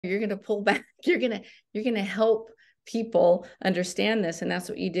you're going to pull back. You're going to help people understand this. And that's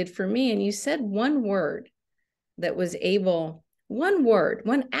what you did for me. And you said one word that was able, one word,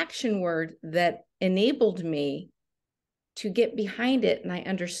 one action word that enabled me to get behind it. And I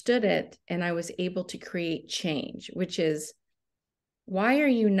understood it. And I was able to create change, which is, why are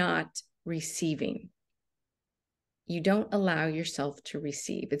you not receiving? You don't allow yourself to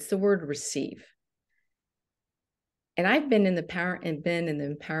receive. It's the word receive. And I've been in the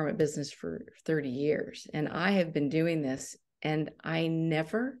empowerment business for 30 years. And I have been doing this. And I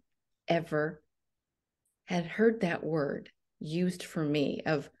never, ever had heard that word used for me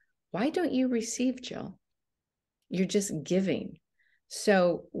of, why don't you receive, Jill? You're just giving.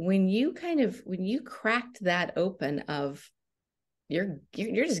 So when you cracked that open of, you're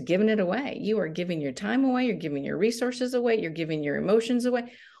just giving it away. You are giving your time away. You're giving your resources away. You're giving your emotions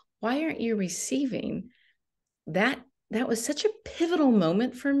away. Why aren't you receiving? That was such a pivotal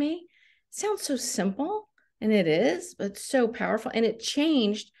moment for me. It sounds so simple, and it is, but so powerful. And it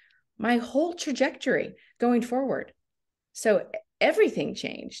changed my whole trajectory going forward. So everything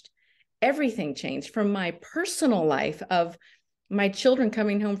changed. Everything changed from my personal life of my children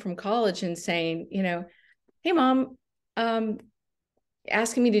coming home from college and saying, hey, Mom,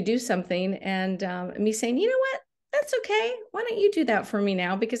 asking me to do something, and me saying, you know what, that's okay. Why don't you do that for me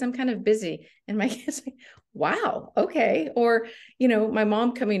now? Because I'm kind of busy. And my kids like, wow, okay. Or, my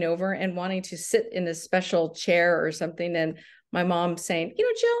mom coming over and wanting to sit in a special chair or something. And my mom saying,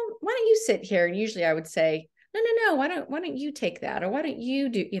 Jill, why don't you sit here? And usually I would say, no, why don't you take that? Or why don't you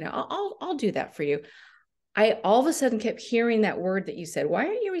do, I'll do that for you. I all of a sudden kept hearing that word that you said, why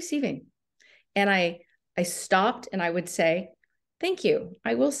aren't you receiving? And I stopped and I would say, thank you.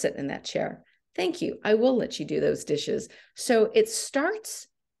 I will sit in that chair. Thank you. I will let you do those dishes. So it starts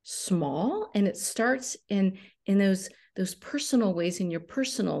small, and it starts in those personal ways in your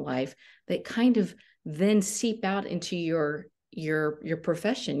personal life that kind of then seep out into your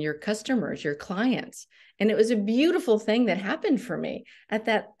profession, your customers, your clients. And it was a beautiful thing that happened for me at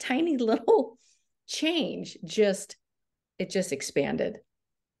that tiny little change. It just expanded.